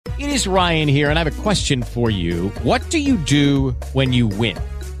It is Ryan here, and I have a question for you. What do you do when you win?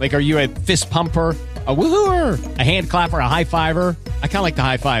 Like, are you a fist pumper, a woohooer, a hand clapper, a high fiver? I kind of like the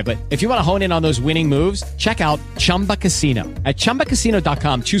high five, but if you want to hone in on those winning moves, check out Chumba Casino. At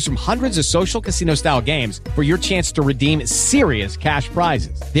ChumbaCasino.com, choose from hundreds of social casino-style games for your chance to redeem serious cash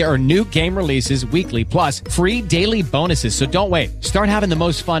prizes. There are new game releases weekly, plus free daily bonuses. So don't wait. Start having the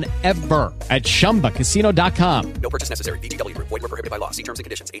most fun ever at ChumbaCasino.com. No purchase necessary. VGW Group. Void where prohibited by law. See terms and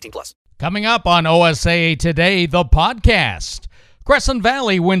conditions. 18+. Coming up on OSAA Today, the podcast. Crescent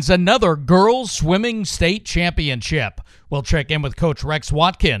Valley wins another girls swimming state championship. We'll check in with Coach Rex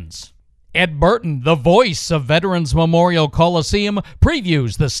Watkins. Ed Burton, the voice of Veterans Memorial Coliseum,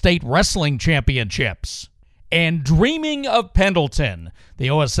 previews the state wrestling championships. And dreaming of Pendleton, the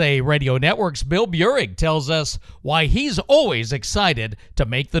OSAA Radio Network's Bill Burig tells us why he's always excited to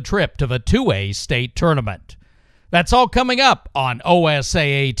make the trip to the 2A state tournament. That's all coming up on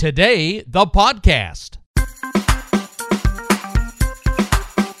OSAA Today, the podcast.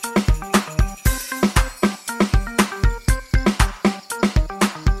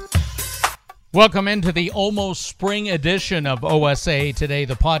 Welcome into the almost spring edition of OSAA Today,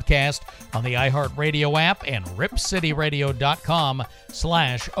 the podcast, on the iHeartRadio app and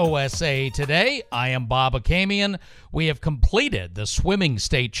ripcityradio.com/OSAA Today. I am Bob Akamian. We have completed the swimming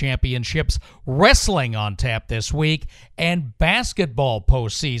state championships, wrestling on tap this week, and basketball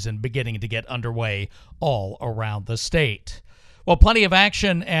postseason beginning to get underway all around the state. Well, plenty of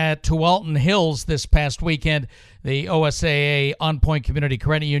action at Tualatin Hills this past weekend. The OSAA On Point Community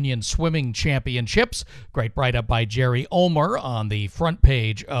Credit Union Swimming Championships. Great write-up by Jerry Ulmer on the front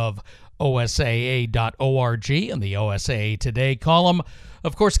page of OSAA.org and the OSAA Today column.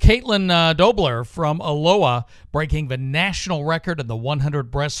 Of course, Caitlin Dobler from Aloha breaking the national record in the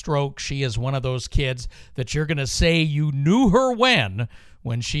 100 breaststroke. She is one of those kids that you're going to say you knew her when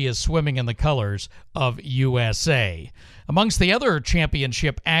she is swimming in the colors of USA. Amongst the other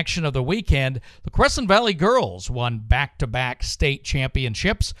championship action of the weekend, the Crescent Valley girls won back-to-back state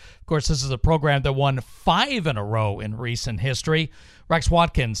championships. Of course, this is a program that won 5 in a row in recent history. Rex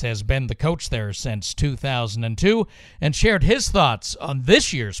Watkins has been the coach there since 2002 and shared his thoughts on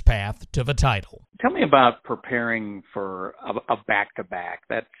this year's path to the title. Tell me about preparing for a back-to-back.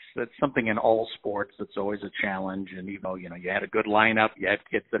 That's something in all sports that's always a challenge. And you had a good lineup, you had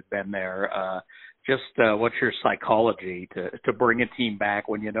kids that have been there. What's your psychology to bring a team back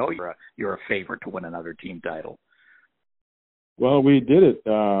when you know you're a favorite to win another team title? Well, we did it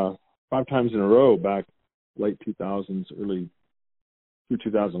 5 times in a row back late 2000s, early through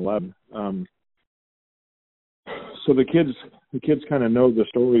 2011. So the kids kind of know the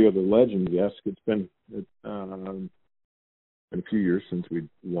story of the legend. Yes, it's been a few years since we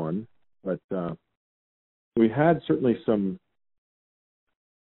won, but we had certainly some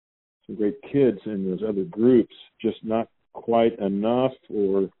great kids in those other groups, just not quite enough,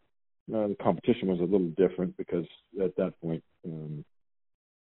 or the competition was a little different because at that point we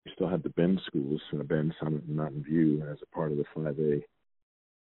still had the Bend schools, Bend, Summit, and Mountain View as a part of the 5A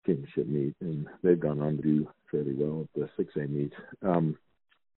championship meet, and they've gone on to do fairly well at the 6A meet.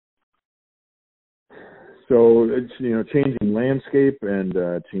 So it's changing landscape and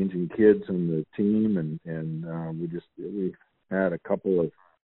changing kids on the team, and we had a couple of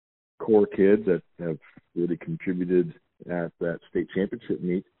core kids that have really contributed at that state championship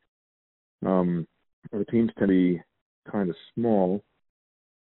meet. Our teams tend to be kind of small,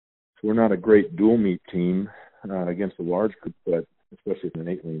 so we're not a great dual meet team against a large group, but especially in an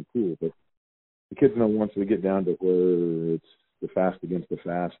 8-lane pool. But the kids know once we get down to where it's the fast against the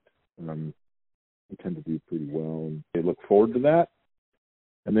fast, we tend to do pretty well. And they look forward to that.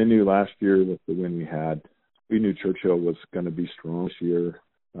 And they knew last year with the win we knew Churchill was going to be strong this year.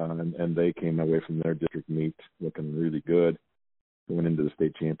 And they came away from their district meet looking really good. Going into the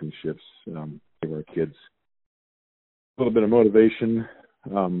state championships, gave our kids a little bit of motivation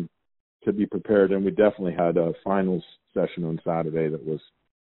to be prepared. And we definitely had a finals session on Saturday that was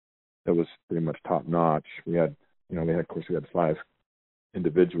pretty much top notch. We had 5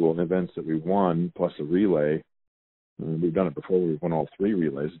 individual events that we won plus a relay. We've done it before. We've won all 3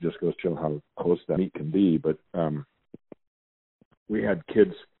 relays. It just goes to show how close that meet can be. But we had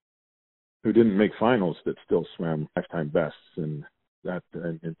kids who didn't make finals that still swam lifetime bests and that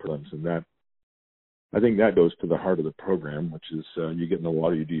in prelims, and that I think that goes to the heart of the program, which is you get in the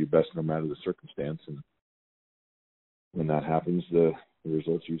water, you do your best no matter the circumstance, and when that happens, the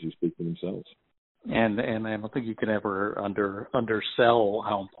results usually speak for themselves. And I don't think you can ever undersell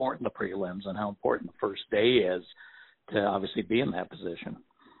how important the prelims and how important the first day is to obviously be in that position.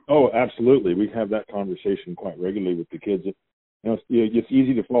 Oh, absolutely. We have that conversation quite regularly with the kids. it's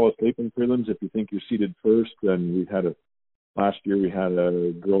easy to fall asleep in prelims if you think you're seated first. And last year we had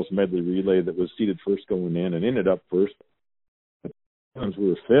a girls medley relay that was seated first going in and ended up first. Once we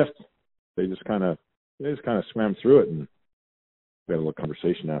were fifth, they just kind of swam through it, and we had a little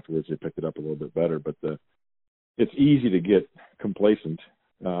conversation afterwards. They picked it up a little bit better, but it's easy to get complacent,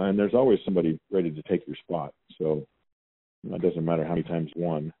 and there's always somebody ready to take your spot. So it doesn't matter how many times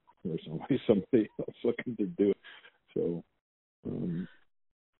won. There's always somebody else looking to do it. So,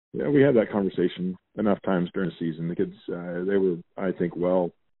 we had that conversation enough times during the season. The kids, they were, I think,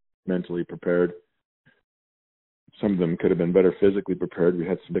 well mentally prepared. Some of them could have been better physically prepared. We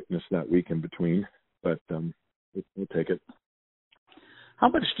had some sickness that week in between, but we'll take it. How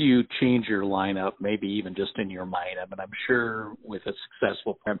much do you change your lineup, maybe even just in your mind? I mean, I'm sure with a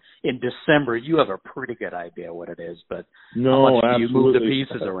successful program in December, you have a pretty good idea what it is, but how much do you move the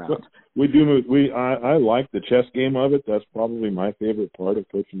pieces around? We do move. I like the chess game of it. That's probably my favorite part of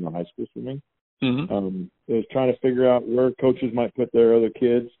coaching the high school swimming. Mm-hmm. Is trying to figure out where coaches might put their other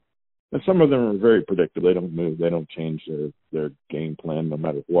kids. And some of them are very predictable. They don't move. They don't change their game plan no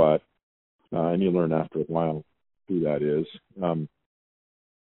matter what. And you learn after a while who that is.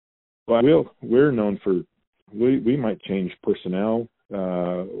 But we're known for we might change personnel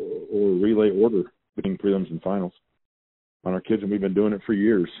or relay order between prelims and finals on our kids, and we've been doing it for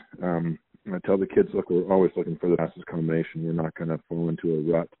years. I tell the kids, look, we're always looking for the fastest combination. We're not going to fall into a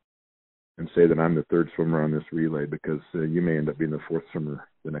rut and say that I'm the third swimmer on this relay, because you may end up being the fourth swimmer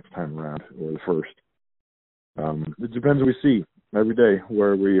the next time around, or the first. It depends what we see every day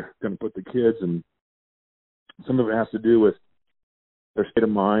where we're going to put the kids, and some of it has to do with their state of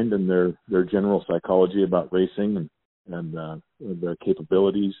mind and their general psychology about racing and their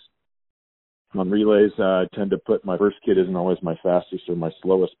capabilities. On relays, I tend to put my first kid isn't always my fastest or my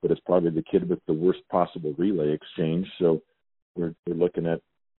slowest, but it's probably the kid with the worst possible relay exchange. So we're looking at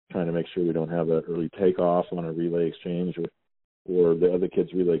trying to make sure we don't have an early takeoff on a relay exchange, or the other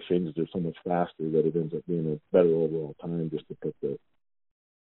kids' relay exchanges are so much faster that it ends up being a better overall time just to put the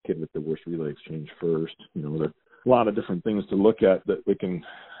kid with the worst relay exchange first. There are a lot of different things to look at that we can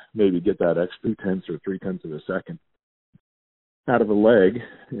maybe get that extra 2/10 or 3/10 of a second out of a leg,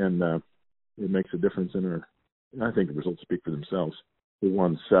 and it makes a difference in our. I think the results speak for themselves. We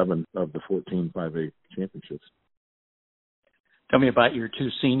won 7 of the 14 5A championships. Tell me about your two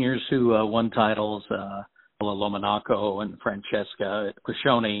seniors who won titles, Lomonaco and Francesca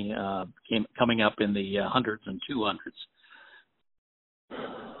Quishoni, coming up in the 100s and 200s.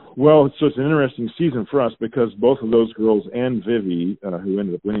 Well, so it's an interesting season for us because both of those girls and Vivi, who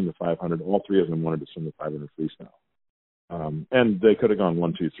ended up winning the 500, all three of them wanted to swim the 500 freestyle. And they could have gone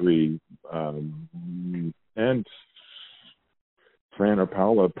 1, 2, 3. And Fran or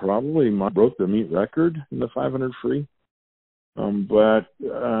Paula probably broke the meet record in the 500 free. But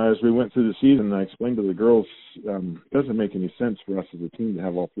as we went through the season, I explained to the girls, it doesn't make any sense for us as a team to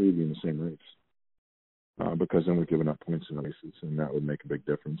have all three of you in the same race, because then we're giving up points in the races, and that would make a big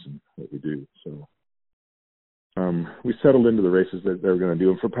difference in what we do. So we settled into the races that they were going to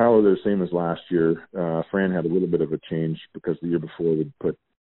do. And for Paula, they're the same as last year. Fran had a little bit of a change because the year before we'd put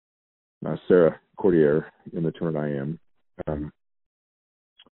Sarah Cordier in the 200 IM, and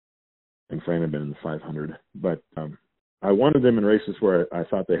Fran had been in the 500. But I wanted them in races where I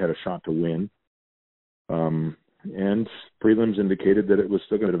thought they had a shot to win. And prelims indicated that it was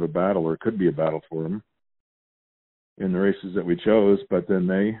still going to be a battle, or it could be a battle for them in the races that we chose. But then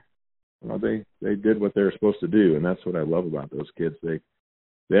they did what they were supposed to do, and that's what I love about those kids. They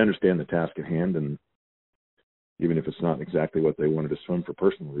understand the task at hand, and even if it's not exactly what they wanted to swim for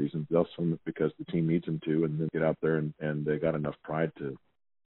personal reasons, they'll swim it because the team needs them to, and then get out there and they got enough pride to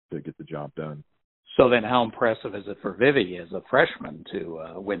get the job done. So then how impressive is it for Vivi as a freshman to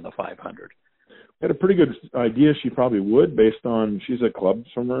win the 500? I had a pretty good idea she probably would, based on she's a club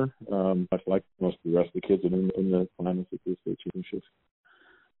swimmer, much like most of the rest of the kids in the finals at the state championships.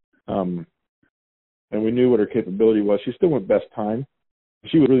 And we knew what her capability was. She still went best time.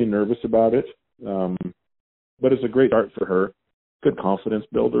 She was really nervous about it, but it's a great start for her. Good confidence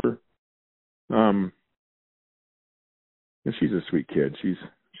builder. And she's a sweet kid. She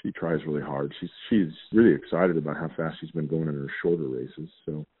tries really hard. She's really excited about how fast she's been going in her shorter races.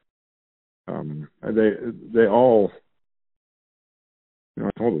 So they all, I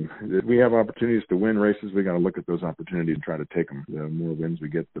told them, if we have opportunities to win races, we got to look at those opportunities and try to take them. The more wins we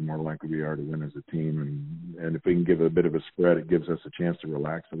get, the more likely we are to win as a team. And if we can give a bit of a spread, it gives us a chance to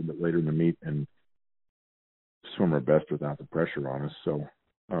relax a little bit later in the meet and swim our best without the pressure on us. So,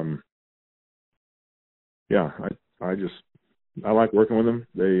 I like working with them.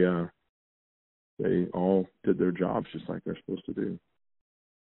 they all did their jobs just like they're supposed to do.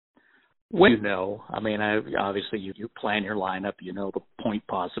 When I mean, obviously you plan your lineup, the point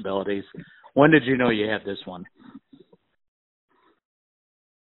possibilities. When did you know you had this one?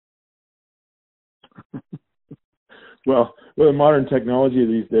 Well, with the modern technology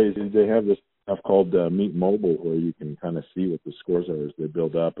these days, they have this stuff called Meet Mobile, where you can kind of see what the scores are as they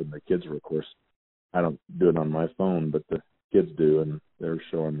build up. And the kids are, of course, I don't do it on my phone, but the kids do, and they're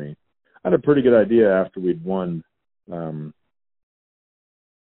showing me. I had a pretty good idea after we'd won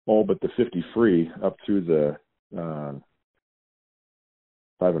all but the 50 free up through the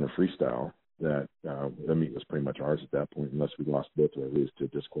 500 freestyle that the meet was pretty much ours at that point, unless we lost both or lose to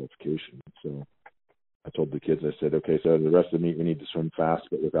disqualification. So I told the kids, I said, okay, so the rest of the meet we need to swim fast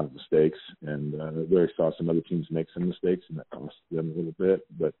but without mistakes. And we saw some other teams make some mistakes, and that cost them a little bit.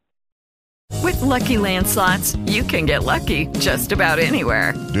 But with Lucky Land Slots, you can get lucky just about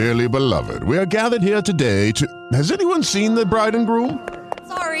anywhere. Dearly beloved, we are gathered here today to... Has anyone seen the bride and groom?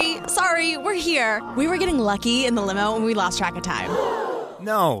 Sorry, we're here. We were getting lucky in the limo and we lost track of time.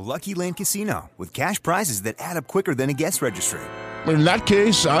 No, Lucky Land Casino, with cash prizes that add up quicker than a guest registry. In that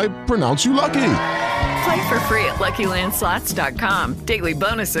case, I pronounce you lucky. Play for free at LuckyLandSlots.com. Daily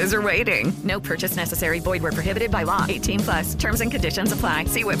bonuses are waiting. No purchase necessary. Void where prohibited by law. 18+. Terms and conditions apply.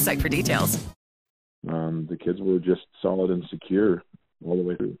 See website for details. The kids were just solid and secure all the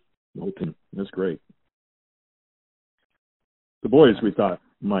way through. The whole team. It was great. The boys, we thought,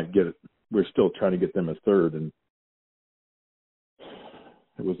 might get it. We're still trying to get them a third, and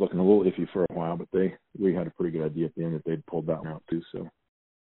it was looking a little iffy for a while, but we had a pretty good idea at the end that they'd pulled that one out too. So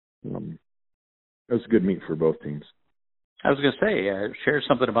it was a good meet for both teams. I was going to say, share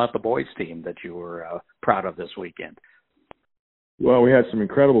something about the boys team that you were proud of this weekend. Well, we had some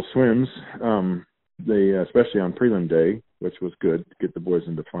incredible swims. They, especially on prelim day, which was good to get the boys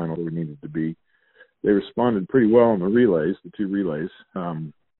into final where we needed to be. They responded pretty well on the relays, the two relays.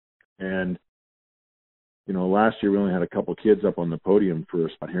 And last year we only had a couple kids up on the podium for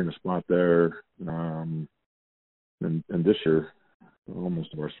a spot here and a spot there. And this year, almost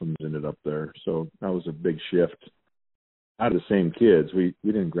all our swimmers ended up there. So that was a big shift. Out of the same kids, we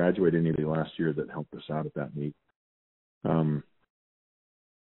didn't graduate anybody last year that helped us out at that meet. My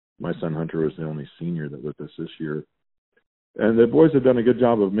son Hunter was the only senior that with us this year. And the boys have done a good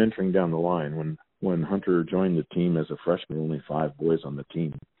job of mentoring down the line. When Hunter joined the team as a freshman, only 5 boys on the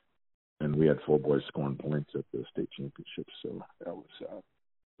team. And we had 4 boys scoring points at the state championships. So that was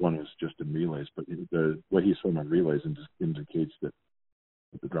one was just in relays, but what he swam on relays indicates that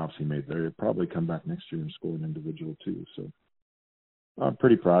with the drops he made there, he'll probably come back next year and score an individual too. So I'm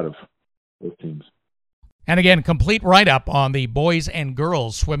pretty proud of both teams. And again, complete write-up on the boys and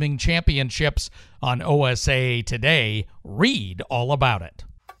girls swimming championships on OSA Today. Read all about it.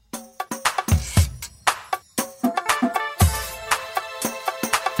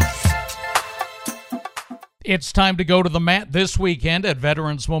 It's time to go to the mat this weekend at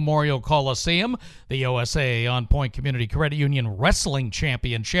Veterans Memorial Coliseum. The OSA On Point Community Credit Union Wrestling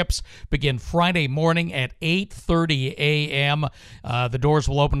Championships begin Friday morning at 8:30 a.m. The doors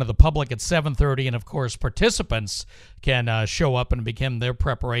will open to the public at 7:30, and of course participants can show up and begin their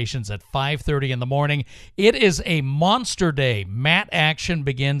preparations at 5:30 in the morning. It is a monster day. Mat action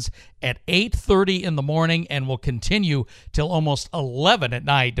begins at 8:30 in the morning and will continue till almost 11 at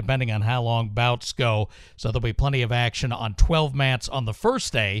night, depending on how long bouts go. So there'll be plenty of action on 12 mats on the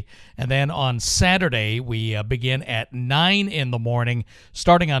first day, and then on Saturday we begin at 9 in the morning,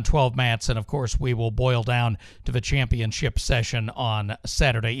 starting on 12 mats, and of course we will boil down to the championship session on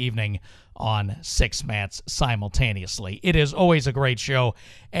Saturday evening on 6 mats simultaneously. It is always a great show,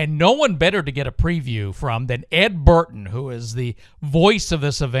 and no one better to get a preview from than Ed Burton, who is the voice of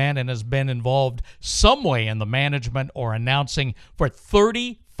this event and has been involved some way in the management or announcing for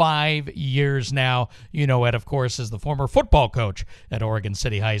 35 years now. You know Ed, of course, is the former football coach at Oregon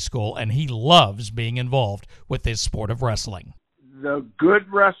City High School, and he loves being involved with this sport of wrestling. The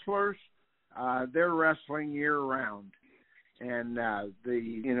good wrestlers, they're wrestling year-round. And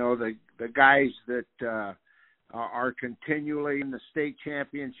the guys that are continually in the state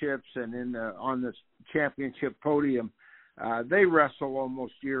championships and on the championship podium, they wrestle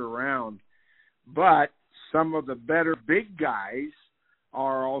almost year round. But some of the better big guys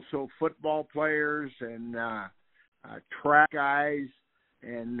are also football players and track guys,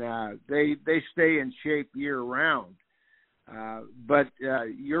 and they stay in shape year round. But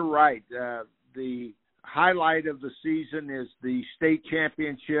you're right. The highlight of the season is the state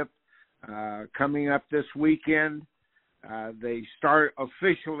championship coming up this weekend. They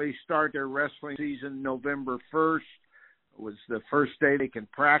officially start their wrestling season November 1st. It was the first day they can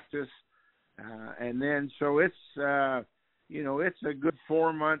practice. And then so it's it's a good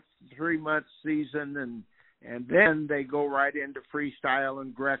 3-month season, and then they go right into freestyle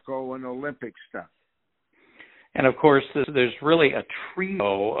and Greco and Olympic stuff. And of course, there's really a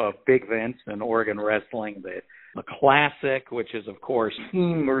trio of big events in Oregon wrestling. The Classic, which is, of course,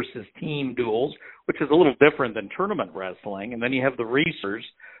 team versus team duels, which is a little different than tournament wrestling. And then you have the Reesers,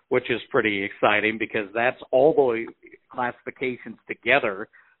 which is pretty exciting because that's all the classifications together.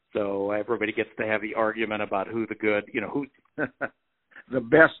 So everybody gets to have the argument about who the good, who's the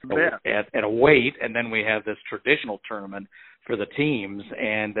best at a weight. And then we have this traditional tournament for the teams.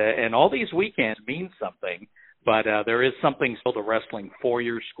 And all these weekends mean something. But there is something still to wrestling for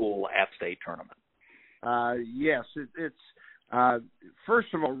your school at state tournament. Yes, it's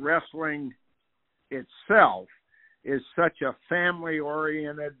first of all, wrestling itself is such a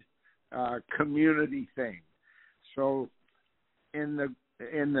family-oriented community thing. So in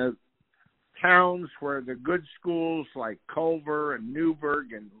the towns where the good schools like Culver and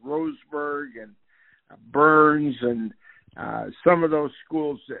Newburgh and Roseburg and Burns and some of those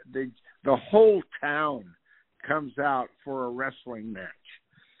schools, the whole town comes out for a wrestling match,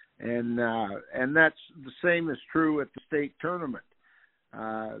 and that's the same is true at the state tournament.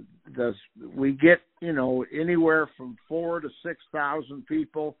 We get anywhere from 4,000 to 6,000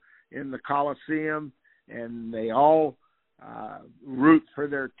 people in the Coliseum, and they all root for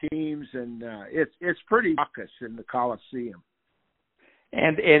their teams, and it's pretty raucous in the Coliseum.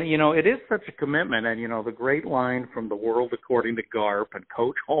 And it is such a commitment. And the great line from The World According to Garp and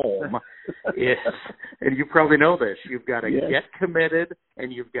Coach Holm is, and you probably know this, you've got to get committed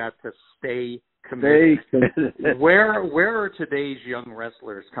and you've got to stay committed. Where are today's young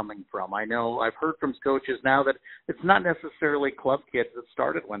wrestlers coming from? I know I've heard from coaches now that it's not necessarily club kids that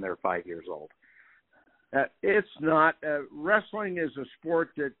started when they're 5 years old. It's not. Wrestling is a sport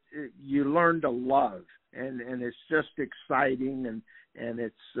that you learn to love, and it's just exciting, and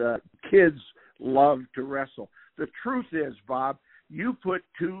it's kids love to wrestle. The truth is, Bob, you put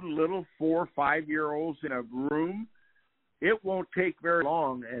two little 4 or 5 year olds in a room, it won't take very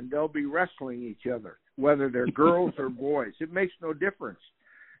long, and they'll be wrestling each other, whether they're girls or boys. It makes no difference,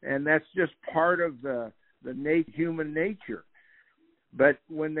 and that's just part of the human nature. But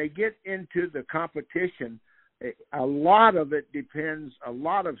when they get into the competition, a lot of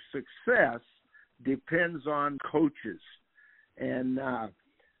success depends on coaches. And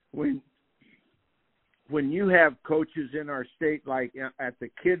when you have coaches in our state, like at the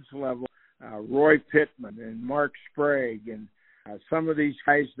kids level, Roy Pittman and Mark Sprague and some of these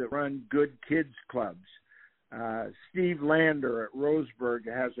guys that run good kids clubs, Steve Lander at Roseburg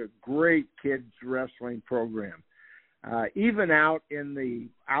has a great kids wrestling program. Even out in the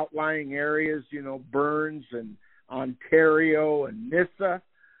outlying areas, Burns and Ontario and Nissa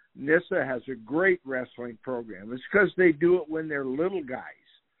has a great wrestling program. It's because they do it when they're little guys.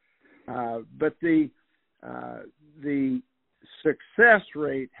 But the success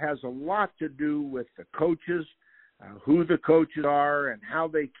rate has a lot to do with the coaches, who the coaches are, and how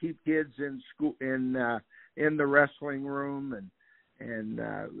they keep kids in school in the wrestling room. And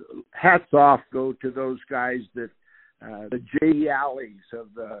hats off go to those guys that the J. Alleys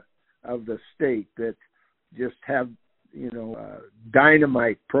of the state that just have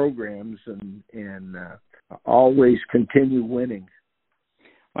dynamite programs and always continue winning.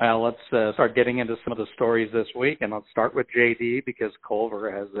 Well, let's start getting into some of the stories this week, and let's start with JD because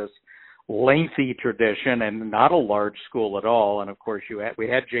Culver has this lengthy tradition and not a large school at all. And of course, we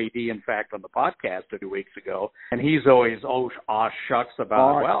had JD in fact on the podcast 2 weeks ago, and he's always shucks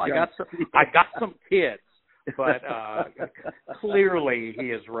about I got some kids. But clearly he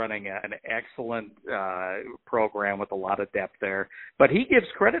is running an excellent program with a lot of depth there. But he gives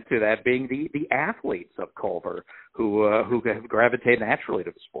credit to that being the athletes of Culver who have gravitated naturally to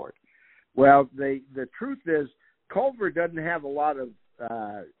the sport. Well, the truth is Culver doesn't have a lot of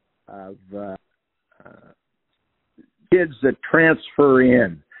kids that transfer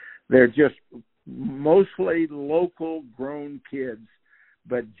in. They're just mostly local grown kids.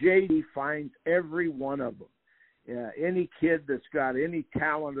 But JD finds every one of them. Any kid that's got any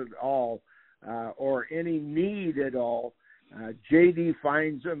talent at all or any need at all, JD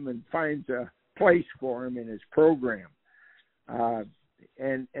finds them and finds a place for him in his program.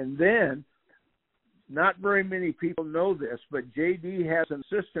 And then, not very many people know this, but JD has an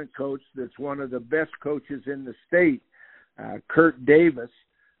assistant coach that's one of the best coaches in the state, Kurt Davis,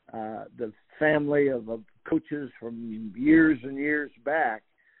 the family of coaches from years and years back.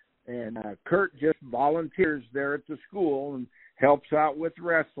 And Kurt just volunteers there at the school and helps out with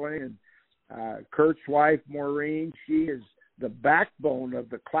wrestling. And Kurt's wife, Maureen, she has the backbone of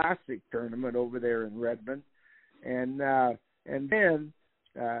the Classic tournament over there in Redmond. And then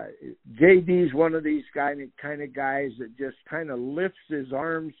JD's one of these kind of guys that just kind of lifts his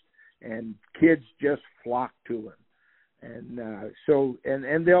arms, and kids just flock to him. And so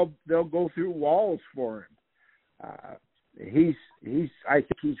they'll go through walls for him. I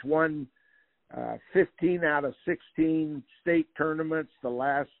think he's won 15 out of 16 state tournaments the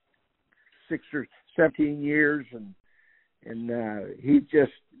last 6 or 17 years, and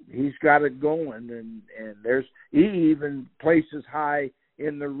he's got it going, and he even places high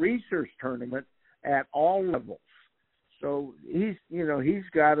in the research tournament at all levels. So he's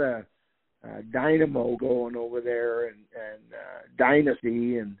got a dynamo going over there, and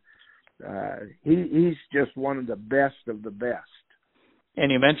dynasty, and he's just one of the best of the best. And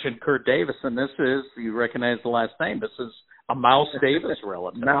you mentioned Kurt Davis, and you recognize the last name. This is a Mouse Davis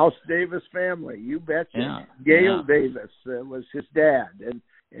relative. Mouse Davis family, you betcha. Yeah. Gail Davis was his dad,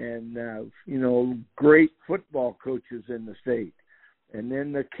 and great football coaches in the state. And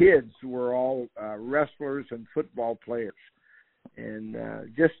then the kids were all wrestlers and football players, and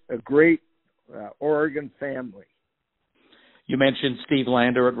just a great Oregon family. You mentioned Steve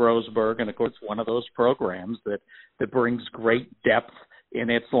Lander at Roseburg, and of course one of those programs that brings great depth in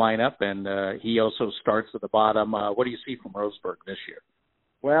its lineup, and he also starts at the bottom. What do you see from Roseburg this year?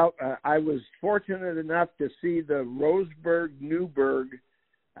 Well, I was fortunate enough to see the Roseburg-Newburgh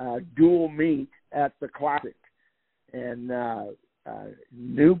dual meet at the Classic, and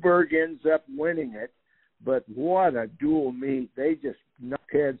Newburgh ends up winning it, but what a dual meet. They just knock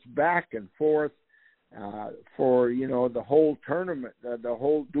heads back and forth for, the whole tournament, the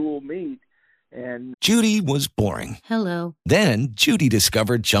whole dual meet. And Judy was boring. Hello. Then Judy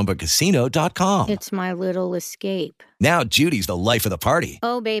discovered ChumbaCasino.com. It's my little escape. Now Judy's the life of the party.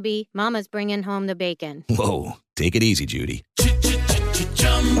 Oh, baby, mama's bringing home the bacon. Whoa, take it easy, Judy.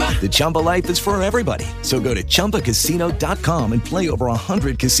 The Chumba life is for everybody. So go to ChumbaCasino.com and play over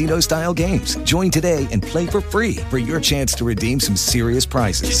 100 casino-style games. Join today and play for free for your chance to redeem some serious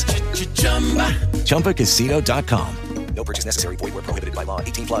prizes. ChumbaCasino.com. No purchase necessary. Void where prohibited by law.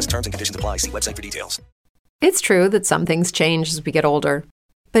 18 plus terms and conditions apply. See website for details. It's true that some things change as we get older.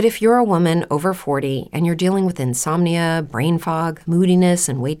 But if you're a woman over 40 and you're dealing with insomnia, brain fog, moodiness,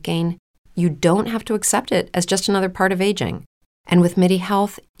 and weight gain, you don't have to accept it as just another part of aging. And with MIDI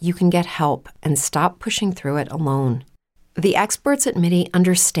Health, you can get help and stop pushing through it alone. The experts at MIDI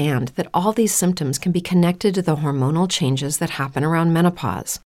understand that all these symptoms can be connected to the hormonal changes that happen around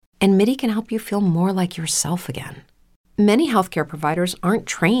menopause. And MIDI can help you feel more like yourself again. Many healthcare providers aren't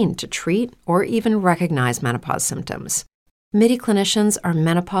trained to treat or even recognize menopause symptoms. MIDI clinicians are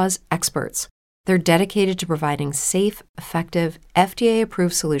menopause experts. They're dedicated to providing safe, effective,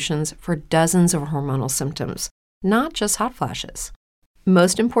 FDA-approved solutions for dozens of hormonal symptoms, not just hot flashes.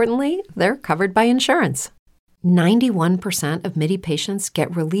 Most importantly, they're covered by insurance. 91% of MIDI patients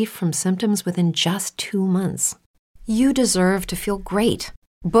get relief from symptoms within just 2 months. You deserve to feel great.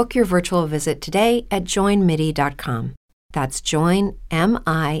 Book your virtual visit today at joinmidi.com. That's joinmidi.com.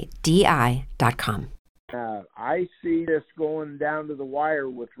 I see this going down to the wire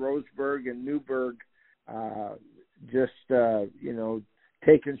with Roseburg and Newburgh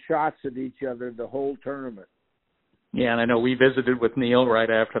taking shots at each other the whole tournament. Yeah, and I know we visited with Neil right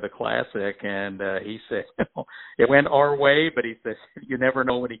after the Classic, and he said it went our way, but he said you never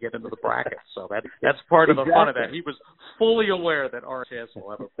know when you get into the bracket. So that's part of the fun of that. He was fully aware that RHS will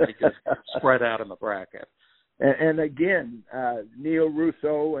have a pretty good spread out in the bracket. And again, Neil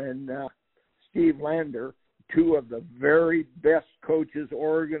Russo and Steve Lander, two of the very best coaches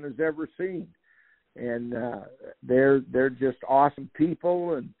Oregon has ever seen, and they're just awesome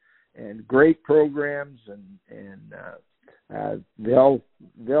people and great programs, and they'll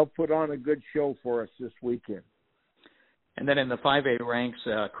put on a good show for us this weekend. And then in the 5A ranks,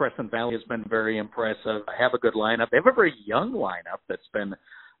 Crescent Valley has been very impressive. Have a good lineup. They have a very young lineup that's been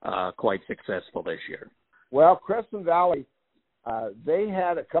quite successful this year. Well, Crescent Valley, they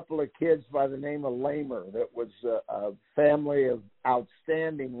had a couple of kids by the name of Lamer that was a family of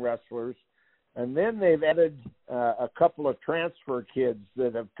outstanding wrestlers. And then they've added a couple of transfer kids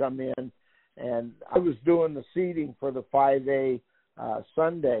that have come in. And I was doing the seating for the 5A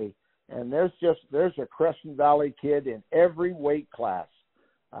Sunday, and there's a Crescent Valley kid in every weight class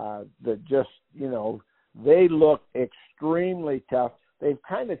that just, they look extremely tough. They've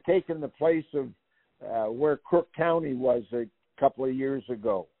kind of taken the place of where Crook County was a couple of years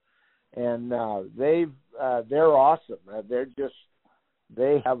ago, and they're awesome.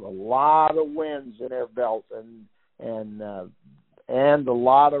 They have a lot of wins in their belt, and a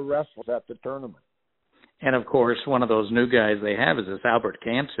lot of wrestlers at the tournament. And, of course, one of those new guys they have is this Albert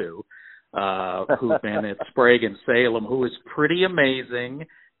Cantu, who's been at Sprague and Salem, who is pretty amazing.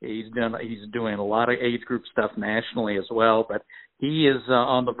 He's doing a lot of age group stuff nationally as well, but he is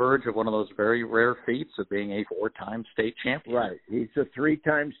on the verge of one of those very rare feats of being a 4-time state champion. Right. He's a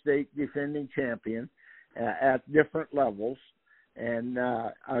 3-time state defending champion at different levels. And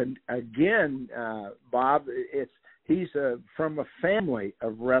again, Bob, he's from a family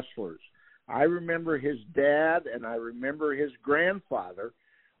of wrestlers. I remember his dad and I remember his grandfather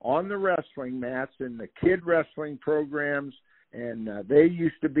on the wrestling mats in the kid wrestling programs, and they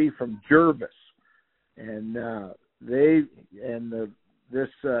used to be from Jervis. And this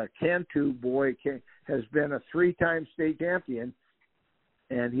Cantu boy has been a 3-time state champion,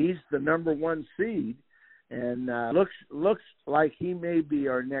 and he's the number 1 seed, and looks like he may be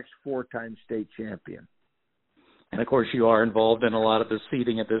our next 4-time state champion. And of course, you are involved in a lot of the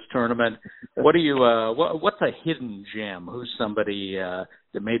seeding at this tournament. What do you? What's a hidden gem? Who's somebody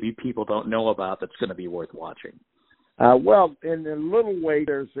that maybe people don't know about that's going to be worth watching? Well, in a little way,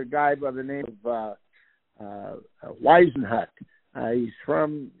 there's a guy by the name of Weisenhut. He's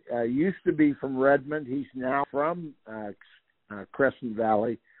from used to be from Redmond. He's now from Crescent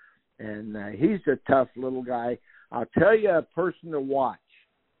Valley, and he's a tough little guy. I'll tell you a person to watch,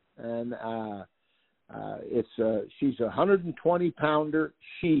 and she's a 120-pounder.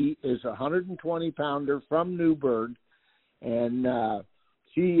 She is a 120-pounder from Newburgh, and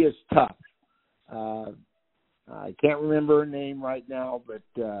she is tough. I can't remember her name right now, but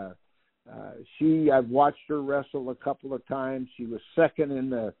I've watched her wrestle a couple of times. She was second in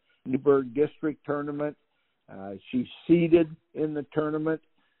the Newburgh District Tournament. She's seeded in the tournament,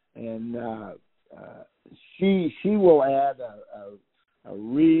 and she will add a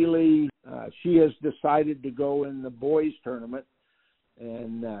really. She has decided to go in the boys tournament,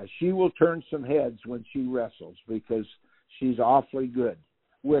 and she will turn some heads when she wrestles because she's awfully good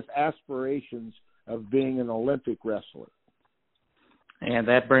with aspirations of being an Olympic wrestler. And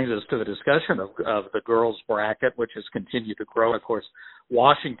that brings us to the discussion of the girls' bracket, which has continued to grow. Of course,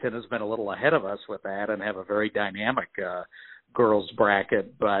 Washington has been a little ahead of us with that and have a very dynamic girls'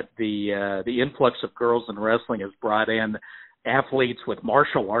 bracket. But the influx of girls in wrestling has brought in athletes with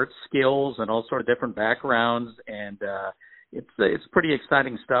martial arts skills and all sort of different backgrounds, and it's pretty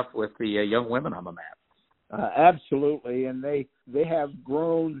exciting stuff with the young women on the mat. Absolutely, and they have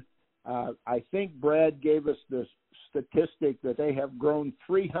grown. I think Brad gave us this statistic that they have grown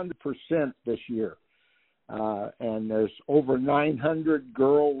 300% this year, and there's over 900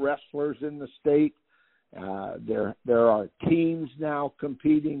 girl wrestlers in the state. There are teams now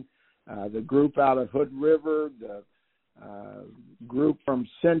competing. The group out of Hood River, the group from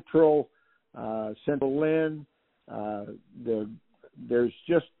Central Lynn. There's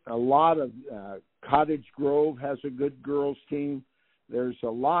just a lot of Cottage Grove has a good girls team. There's a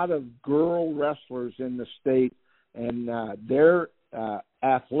lot of girl wrestlers in the state, and their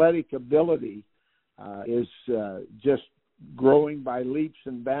athletic ability is just growing by leaps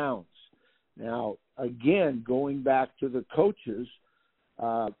and bounds. Now, again, going back to the coaches,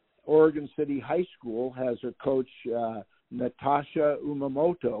 Oregon City High School has a coach, Natasha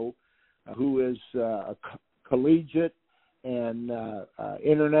Umamoto, who is a collegiate and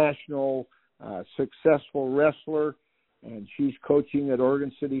international successful wrestler, and she's coaching at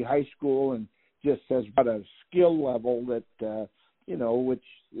Oregon City High School and just has got a skill level that, which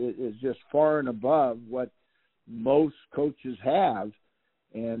is just far and above what most coaches have.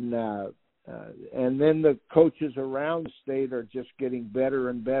 And then the coaches around the state are just getting better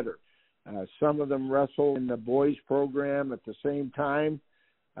and better. Some of them wrestle in the boys program at the same time.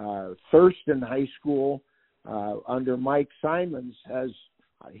 Thurston High School, under Mike Simons,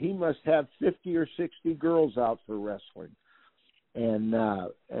 he must have 50 or 60 girls out for wrestling. And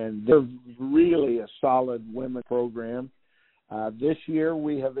they're really a solid women program. This year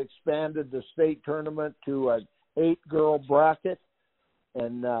we have expanded the state tournament to an 8-girl bracket.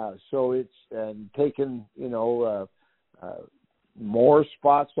 And so it's taken, more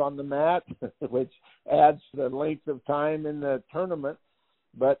spots on the mat, which adds the length of time in the tournament.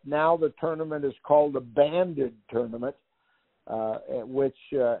 But now the tournament is called a banded tournament, which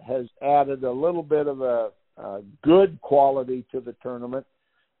has added a little bit of a good quality to the tournament.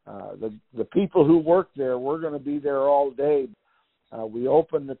 The people who work there, we're going to be there all day. We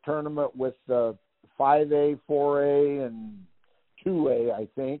open the tournament with 5A, 4A, and 2A, I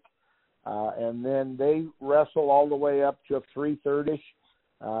think, and then they wrestle all the way up to 3:30ish,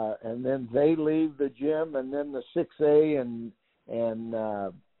 and then they leave the gym, and then the 6A and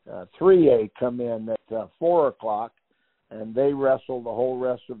 3A come in at 4 o'clock, and they wrestle the whole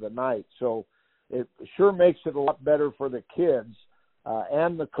rest of the night. So it sure makes it a lot better for the kids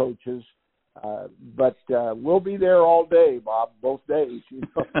and the coaches. But we'll be there all day, Bob, both days. You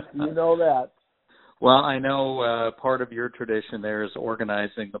know that. Well, I know part of your tradition there is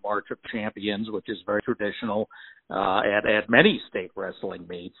organizing the March of Champions, which is very traditional at many state wrestling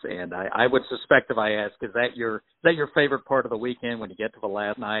meets. And I would suspect, if I ask, is that your favorite part of the weekend, when you get to the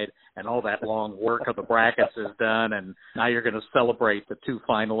last night and all that long work of the brackets is done, and now you're going to celebrate the two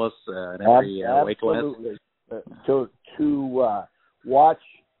finalists in every weight class? Absolutely. To watch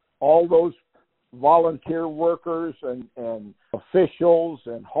all those volunteer workers and officials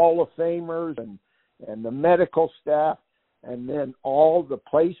and Hall of Famers and the medical staff, and then all the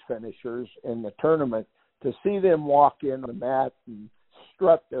place finishers in the tournament, to see them walk in the mat and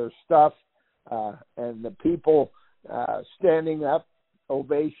strut their stuff, and the people standing up,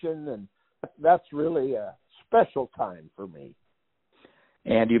 ovation, and that's really a special time for me.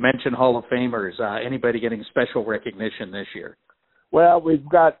 And you mentioned Hall of Famers. Anybody getting special recognition this year? Well, we're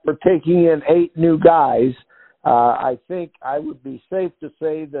taking in 8 new guys. I think I would be safe to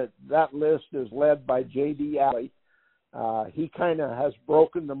say that list is led by J.D. Alley. He kind of has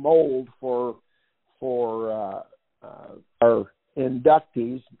broken the mold for our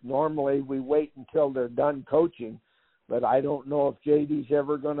inductees. Normally we wait until they're done coaching, but I don't know if J.D.'s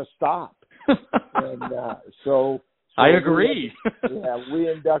ever going to stop. And so I agree. We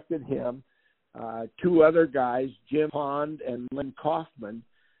inducted him. 2 other guys, Jim Pond and Lynn Kaufman.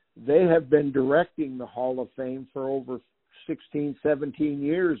 They have been directing the Hall of Fame for over 16, 17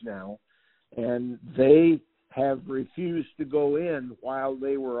 years now, and they have refused to go in while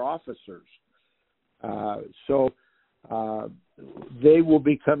they were officers. So they will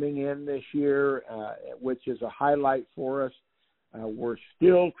be coming in this year, which is a highlight for us. We're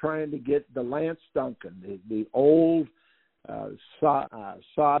still trying to get the Lance Duncan, the old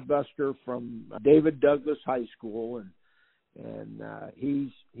sodbuster from David Douglas High School, and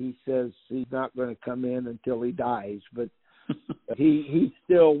he says he's not going to come in until he dies, but he's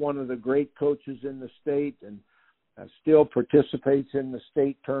still one of the great coaches in the state, and still participates in the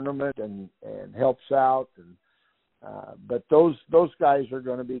state tournament and helps out. And but those guys are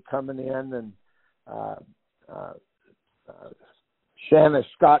going to be coming in, and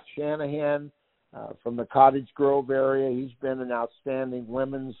Scott Shanahan from the Cottage Grove area, he's been an outstanding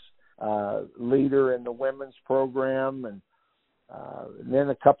women's leader in the women's program, and then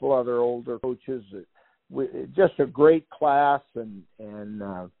a couple other older coaches. Just a great class, and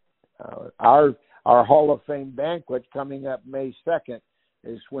our Hall of Fame banquet coming up May 2nd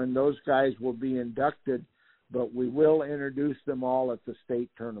is when those guys will be inducted, but we will introduce them all at the state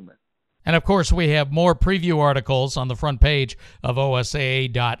tournament. And, of course, we have more preview articles on the front page of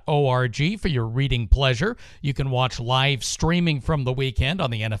OSAA.org for your reading pleasure. You can watch live streaming from the weekend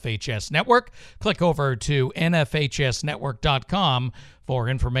on the NFHS Network. Click over to NFHSnetwork.com for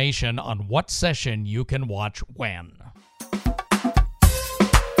information on what session you can watch when.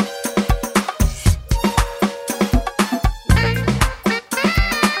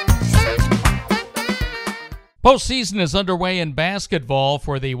 Postseason is underway in basketball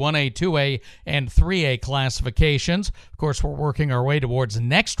for the 1A, 2A, and 3A classifications. Of course, we're working our way towards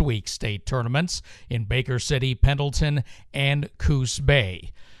next week's state tournaments in Baker City, Pendleton, and Coos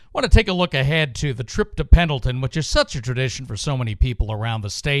Bay. I want to take a look ahead to the trip to Pendleton, which is such a tradition for so many people around the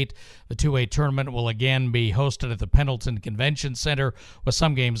state. The 2A tournament will again be hosted at the Pendleton Convention Center, with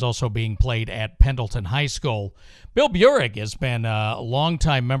some games also being played at Pendleton High School. Bill Burek has been a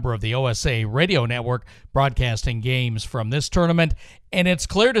longtime member of the OSA radio network, broadcasting games from this tournament, and it's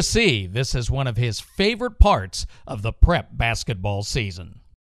clear to see this is one of his favorite parts of the prep basketball season.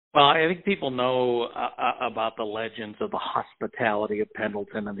 Well, I think people know about the legends of the hospitality of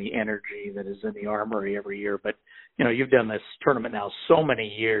Pendleton and the energy that is in the Armory every year. But, you know, you've done this tournament now so many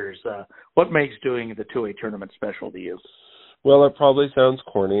years. What makes doing the 2A tournament special to you? Well, it probably sounds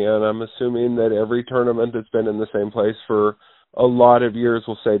corny, and I'm assuming that every tournament that's been in the same place for a lot of years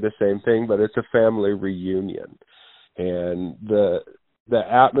will say the same thing, but it's a family reunion. And the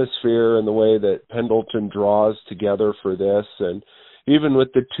atmosphere and the way that Pendleton draws together for this, and even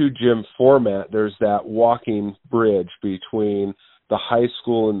with the 2-gym format, there's that walking bridge between the high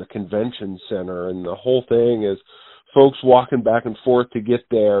school and the convention center, and the whole thing is folks walking back and forth to get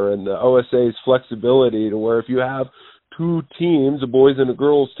there, and the OSA's flexibility to where if you have 2 teams, a boys and a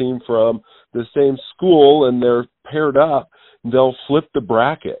girls team from the same school, and they're paired up, they'll flip the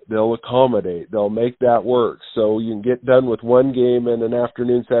bracket, they'll accommodate, they'll make that work. So you can get done with one game in an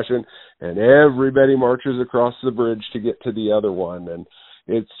afternoon session, and everybody marches across the bridge to get to the other one. And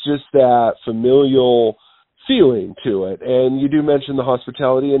it's just that familial feeling to it. And you do mention the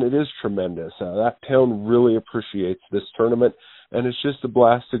hospitality, and it is tremendous. That town really appreciates this tournament, and it's just a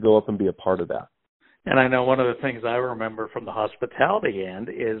blast to go up and be a part of that. And I know one of the things I remember from the hospitality end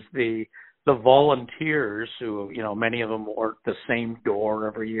is the volunteers who, many of them work the same door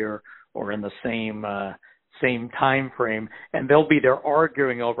every year or in the same time frame, and they'll be there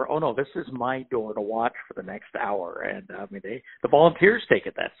arguing over, oh no, this is my door to watch for the next hour. And the volunteers take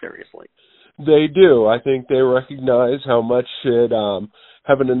it that seriously. They do. I think they recognize how much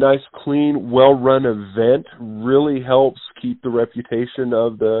having a nice, clean, well-run event really helps keep the reputation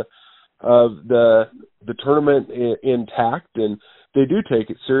of the tournament intact, and they do take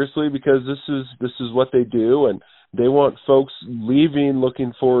it seriously because this is what they do, and they want folks leaving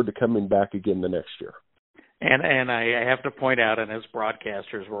looking forward to coming back again the next year. And I have to point out, and as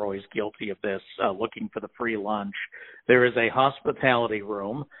broadcasters, we're always guilty of this, looking for the free lunch. There is a hospitality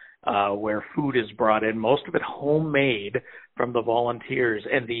room where food is brought in, most of it homemade from the volunteers,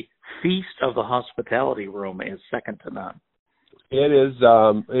 and the feast of the hospitality room is second to none.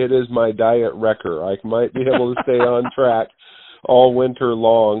 It is my diet wrecker. I might be able to stay on track all winter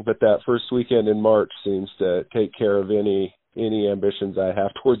long, but that first weekend in March seems to take care of any ambitions I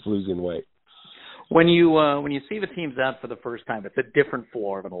have towards losing weight. When you see the teams out for the first time, it's a different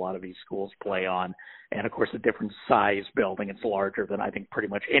floor than a lot of these schools play on, and of course a different size building. It's larger than I think pretty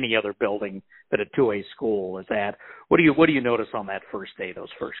much any other building that a 2A school is at. What do you notice on that first day, those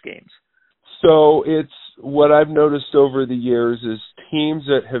first games? So it's what I've noticed over the years is teams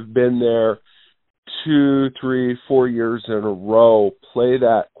that have been there 2, 3, 4 years in a row play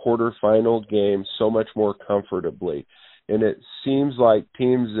that quarterfinal game so much more comfortably. And it seems like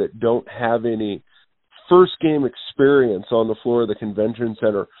teams that don't have any first game experience on the floor of the convention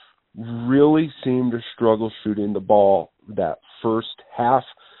center really seem to struggle shooting the ball that first half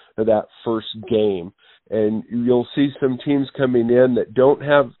of that first game. And you'll see some teams coming in that don't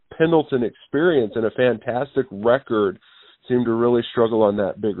have Pendleton experience and a fantastic record seem to really struggle on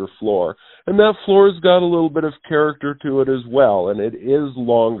that bigger floor. And that floor's got a little bit of character to it as well, and it is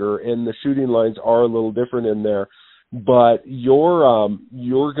longer, and the shooting lines are a little different in there. But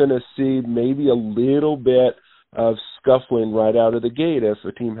you're going to see maybe a little bit of scuffling right out of the gate if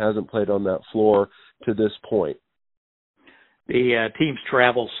a team hasn't played on that floor to this point. The teams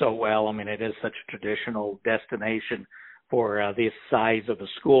travel so well. I mean, it is such a traditional destination for this size of a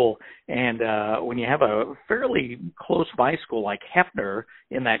school. And when you have a fairly close by school like Hefner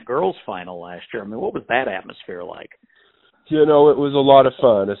in that girls' final last year, I mean, what was that atmosphere like? It was a lot of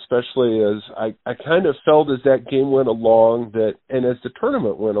fun, especially as I kind of felt as that game went along and as the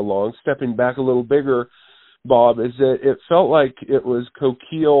tournament went along, stepping back a little bigger, Bob, is that it felt like it was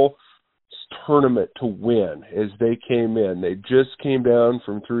Coquille's tournament to win as they came in. They just came down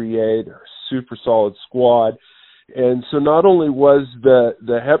from 3A. They're a super solid squad. And so not only was the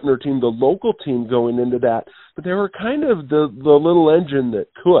Hefner team, the local team going into that, but they were kind of the little engine that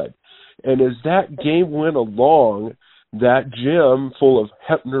could. And as that game went along, that gym full of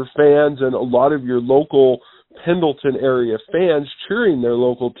Hefner fans and a lot of your local Pendleton area fans cheering their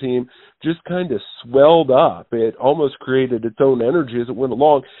local team just kind of swelled up. It almost created its own energy as it went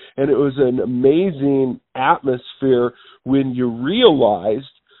along. And it was an amazing atmosphere when you realized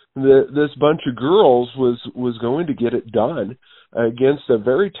that this bunch of girls was going to get it done against a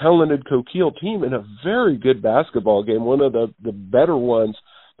very talented Coquille team in a very good basketball game, one of the better ones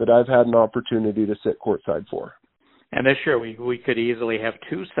that I've had an opportunity to sit courtside for. And this year we could easily have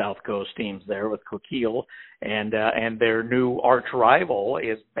two South Coast teams there with Coquille and their new arch rival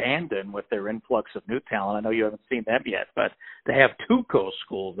is Bandon with their influx of new talent. I know you haven't seen them yet, but to have two coast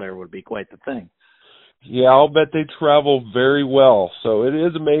schools there would be quite the thing. Yeah, I'll bet they travel very well. So it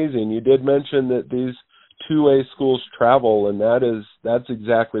is amazing. You did mention that these 2A schools travel, and that's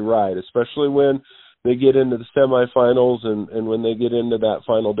exactly right, especially when they get into the semifinals and when they get into that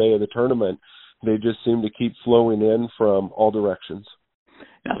final day of the tournament. They just seem to keep flowing in from all directions.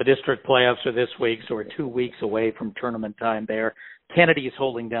 Now, the district playoffs are this week, so we're 2 weeks away from tournament time there. Kennedy is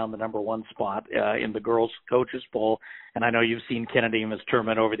holding down the number one spot in the girls' coaches poll, and I know you've seen Kennedy in this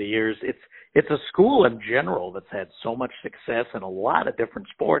tournament over the years. It's a school in general that's had so much success in a lot of different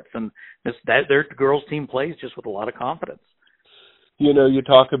sports, and their girls' team plays just with a lot of confidence. You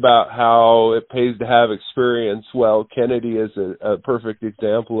talk about how it pays to have experience. Well, Kennedy is a perfect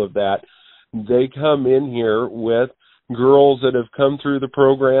example of that. They come in here with girls that have come through the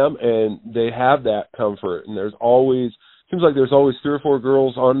program, and they have that comfort. And seems like there's always 3 or 4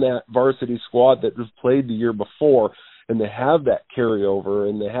 girls on that varsity squad that have played the year before, and they have that carryover,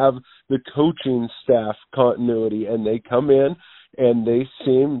 and they have the coaching staff continuity, and they come in and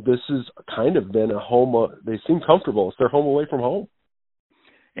this has kind of been they seem comfortable. It's their home away from home.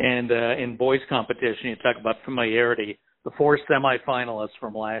 And in boys competition, you talk about familiarity. The 4 semifinalists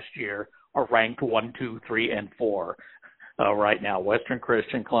from last year are ranked 1, 2, 3, and 4 right now. Western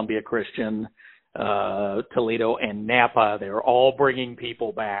Christian, Columbia Christian, Toledo, and Napa. They're all bringing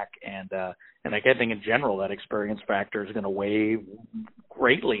people back, and I think in general that experience factor is going to weigh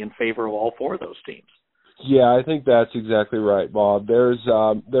greatly in favor of all 4 of those teams. Yeah, I think that's exactly right, Bob. There's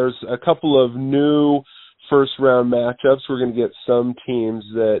a couple of new first round matchups. We're going to get some teams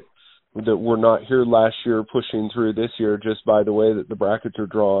that were not here last year pushing through this year just by the way that the brackets are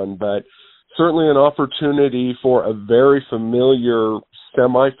drawn, but certainly an opportunity for a very familiar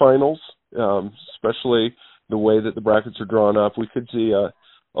semifinals, especially the way that the brackets are drawn up. We could see a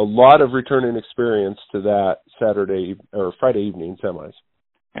lot of returning experience to that Saturday or Friday evening semis.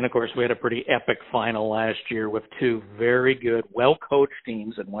 And, of course, we had a pretty epic final last year with 2 very good, well-coached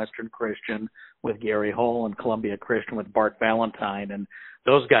teams in Western Christian with Gary Hull and Columbia Christian with Bart Valentine. And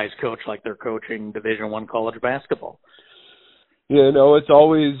those guys coach like they're coaching Division I college basketball. You know, it's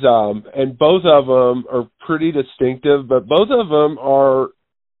always and both of them are pretty distinctive, but both of them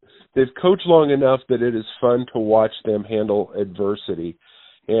they've coached long enough that it is fun to watch them handle adversity.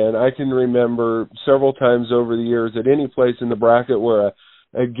 And I can remember several times over the years at any place in the bracket where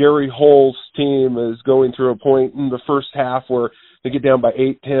a Gary Hull's team is going through a point in the first half where they get down by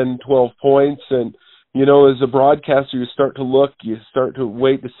 8, 10, 12 points. And, you know, as a broadcaster, you start to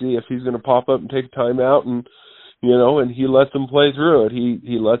wait to see if he's going to pop up and take a timeout. And, you know, and he lets them play through it.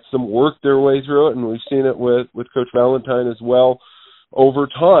 He lets them work their way through it. And we've seen it with Coach Valentine as well. Over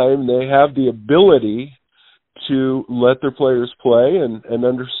time, they have the ability to let their players play and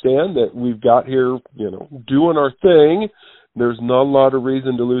understand that we've got here, you know, doing our thing. There's not a lot of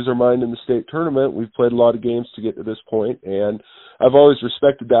reason to lose our mind in the state tournament. We've played a lot of games to get to this point, and I've always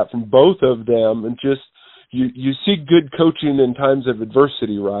respected that from both of them. And just you see good coaching in times of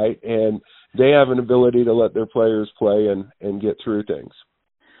adversity, right? And they have an ability to let their players play and get through things.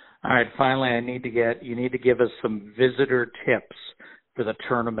 All right, finally, you need to give us some visitor tips for the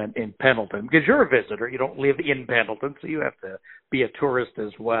tournament in Pendleton, because you're a visitor. You don't live in Pendleton, so you have to be a tourist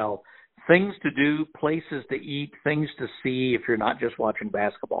as well. Things to do, places to eat, things to see if you're not just watching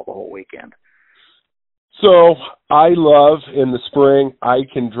basketball the whole weekend. So I love in the spring, I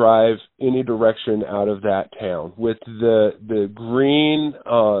can drive any direction out of that town with the green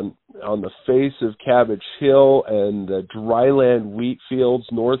on the face of Cabbage Hill and the dryland wheat fields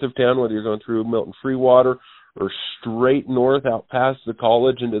north of town, whether you're going through Milton Freewater or straight north out past the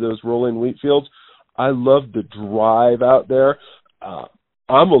college into those rolling wheat fields. I love the drive out there.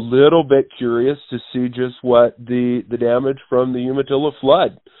 I'm a little bit curious to see just what the damage from the Umatilla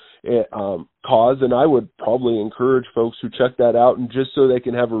flood caused, and I would probably encourage folks who check that out, and just so they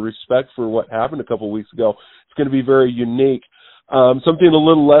can have a respect for what happened a couple of weeks ago. It's going to be very unique. Something a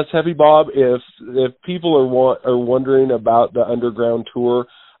little less heavy, Bob, if people are wondering about the underground tour,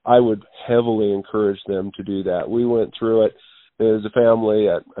 I would heavily encourage them to do that. We went through it as a family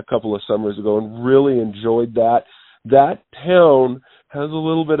a couple of summers ago and really enjoyed that. That town has a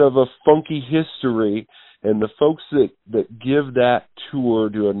little bit of a funky history, and the folks that give that tour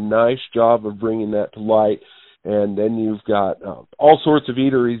do a nice job of bringing that to light. And then you've got all sorts of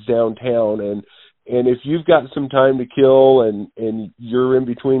eateries downtown, and if you've got some time to kill and you're in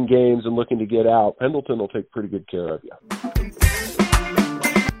between games and looking to get out, Pendleton will take pretty good care of you.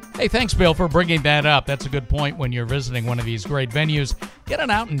 Hey, thanks, Bill, for bringing that up. That's a good point when you're visiting one of these great venues. Get on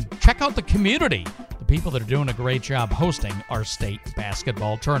out and check out the community, the people that are doing a great job hosting our state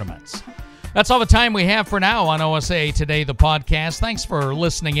basketball tournaments. That's all the time we have for now on OSA Today, the podcast. Thanks for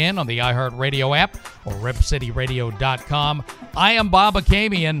listening in on the iHeartRadio app or RipCityRadio.com. I am Bob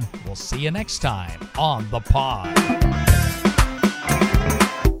Akamian. We'll see you next time on The Pod.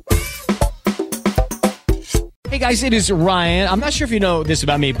 Hey guys, it is Ryan. I'm not sure if you know this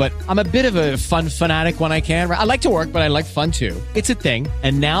about me, but I'm a bit of a fun fanatic when I can. I like to work, but I like fun too. It's a thing.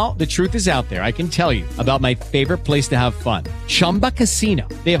 And now the truth is out there. I can tell you about my favorite place to have fun. Chumba Casino.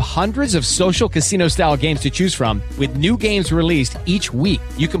 They have hundreds of social casino style games to choose from with new games released each week.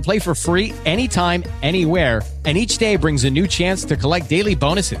 You can play for free anytime, anywhere. And each day brings a new chance to collect daily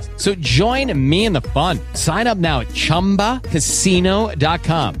bonuses. So join me in the fun. Sign up now at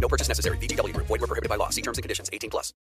ChumbaCasino.com. No purchase necessary. VGW Group. Void where prohibited by law. See terms and conditions. 18+.